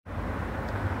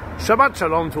Shabbat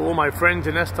Shalom to all my friends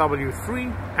in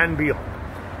SW3 and beyond.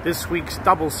 This week's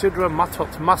double Sidra,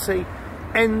 Mattot-Massei,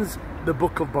 ends the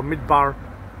book of Bamidbar,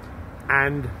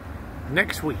 and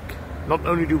next week, not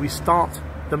only do we start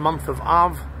the month of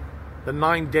Av, the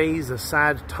 9 days, a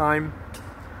sad time,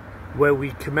 where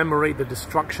we commemorate the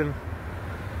destruction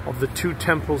of the 2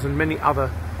 temples and many other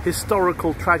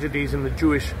historical tragedies in the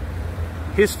Jewish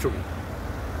history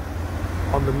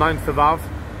on the 9th of Av,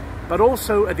 but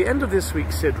also at the end of this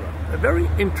week's Sidra, a very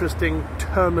interesting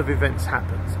turn of events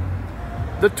happens.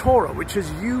 The Torah, which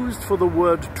is used for the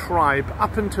word tribe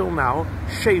up until now,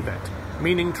 Shevet,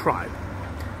 meaning tribe,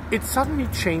 it suddenly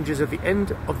changes at the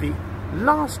end of the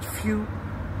last few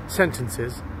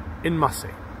sentences in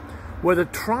Massei, where the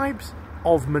tribes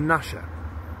of Manasseh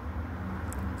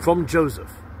from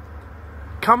Joseph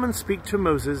come and speak to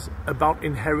Moses about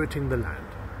inheriting the land.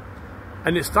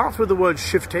 And it starts with the word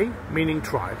Shiftei, meaning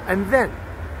tribe, and then,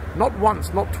 not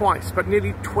once, not twice, but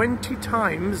nearly 20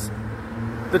 times,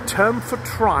 the term for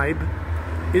tribe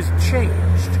is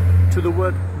changed to the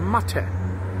word Mateh.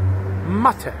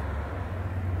 Mateh.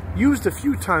 Used a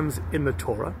few times in the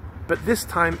Torah, but this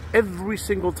time, every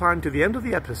single time to the end of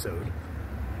the episode,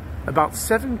 about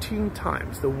 17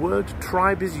 times the word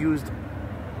tribe is used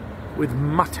with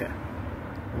Mateh.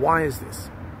 Why is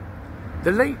this?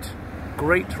 The late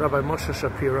great Rabbi Moshe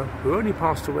Shapiro, who only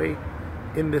passed away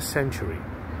in this century,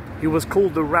 he was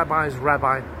called the rabbi's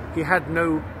rabbi. He had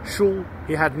no shul,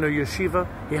 he had no yeshiva,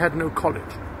 he had no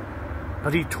college,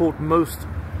 but he taught most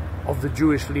of the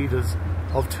Jewish leaders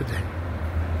of today.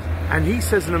 And he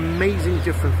says an amazing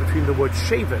difference between the word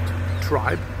Shevet,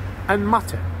 tribe, and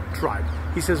Mateh, tribe.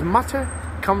 He says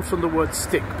Mateh comes from the word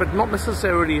stick, but not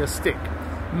necessarily a stick.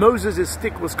 Moses'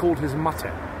 stick was called his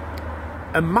Mateh.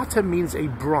 A Mateh means a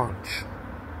branch.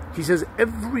 He says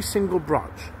every single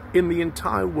branch in the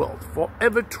entire world, for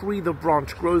whatever tree the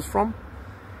branch grows from,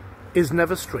 is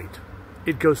never straight.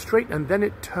 It goes straight and then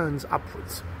it turns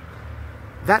upwards.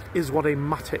 That is what a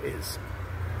Mateh is.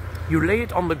 You lay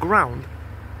it on the ground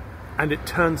and it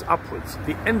turns upwards.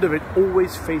 The end of it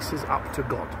always faces up to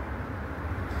God.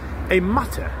 A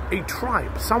Mateh, a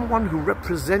tribe, someone who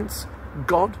represents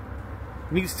God,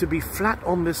 needs to be flat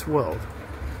on this world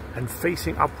and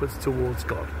facing upwards towards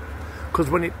God. Because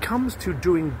when it comes to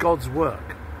doing God's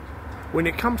work, when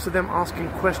it comes to them asking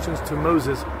questions to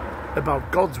Moses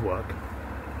about God's work,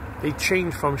 they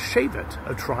change from Shevet,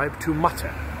 a tribe, to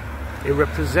Mateh, a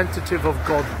representative of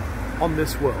God on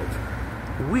this world.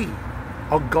 We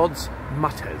are God's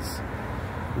Matehs.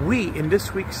 We, in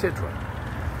this week's Sidra,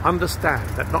 understand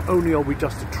that not only are we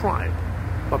just a tribe,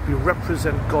 but we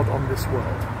represent God on this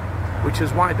world. Which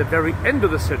is why at the very end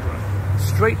of the Sidra,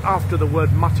 straight after the word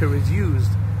Mateh is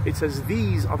used, it says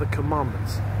these are the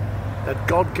commandments that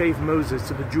God gave Moses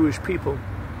to the Jewish people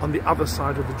on the other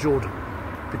side of the Jordan,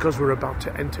 because we're about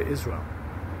to enter Israel.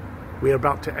 We are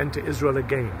about to enter Israel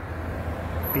again,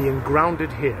 being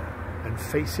grounded here and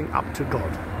facing up to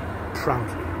God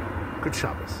proudly. Good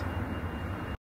Shabbos.